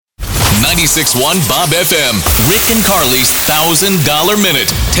96.1 Bob FM. Rick and Carly's $1,000 Minute.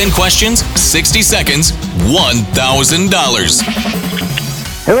 10 questions, 60 seconds, $1,000.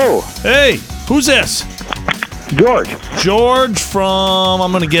 Hello, Hey, who's this? George. George from,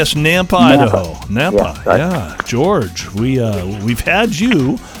 I'm going to guess, Nampa, Idaho. Nampa, Yeah, right. yeah. George, we've had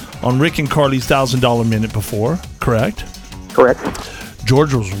you on Rick and Carly's $1,000 Minute before, correct? Correct.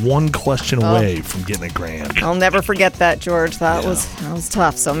 George was one question away from getting $1,000. I'll never forget that, George. That was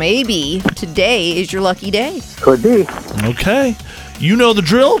tough. So maybe today is your lucky day. Could be. Okay. You know the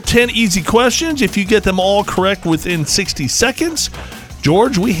drill. 10 easy questions. If you get them all correct within 60 seconds,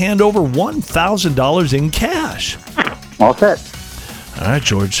 George, we hand over $1,000 in cash. All set. All right,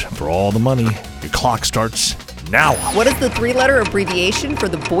 George, for all the money, your clock starts now. What is the three-letter abbreviation for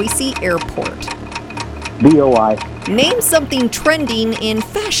the Boise Airport? BOI. Name something trending in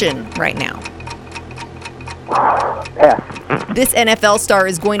fashion right now. Pass. This NFL star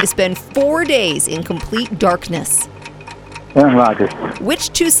is going to spend 4 days in complete darkness. Aaron Rodgers.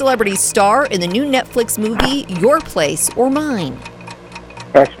 Which two celebrities star in the new Netflix movie Your Place or Mine?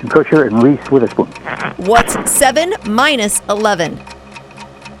 Ashton Kutcher and Reese Witherspoon. What's 7 minus 11?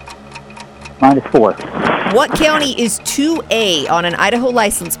 -4. What county is 2A on an Idaho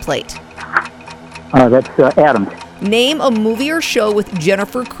license plate? That's Adams. Name a movie or show with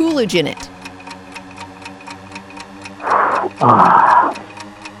Jennifer Coolidge in it.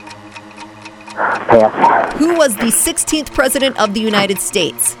 Pass. Who was the 16th president of the United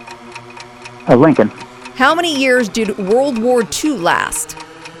States? Lincoln. How many years did World War II last?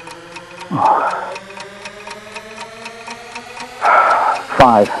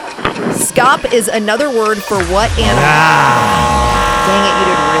 5. Scop is another word for what animal? Dang it, you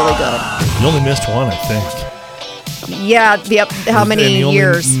did really good. You only missed one, I think. Yeah, yep. How And many you only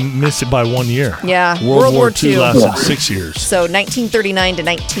years? missed it by 1 year. Yeah, World War II II. lasted Yeah. 6 years. So 1939 to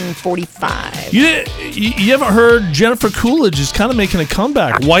 1945. You haven't heard Jennifer Coolidge is kind of making a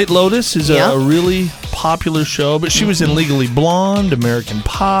comeback. White Lotus is Yeah. a really popular show, but she was in Legally Blonde, American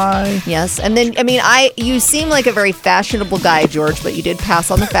Pie. Yes, and then you seem like a very fashionable guy, George, but you did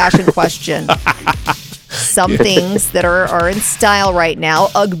pass on the fashion question. Some things that are in style right now: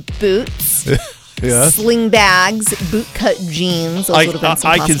 UGG boots, sling bags, bootcut jeans. Those would have been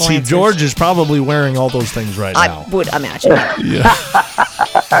some I can possible see answers. George is probably wearing all those things right now. I would imagine.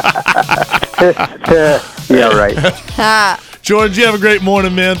 Yeah, right. George, you have a great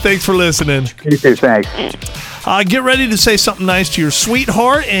morning, man. Thanks for listening. You too, thanks. Get ready to say something nice to your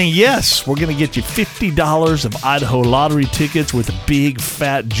sweetheart. And yes, we're going to get you $50 of Idaho lottery tickets with a big,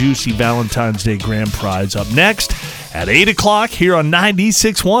 fat, juicy Valentine's Day grand prize up next at 8 o'clock here on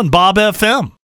 96.1 Bob FM.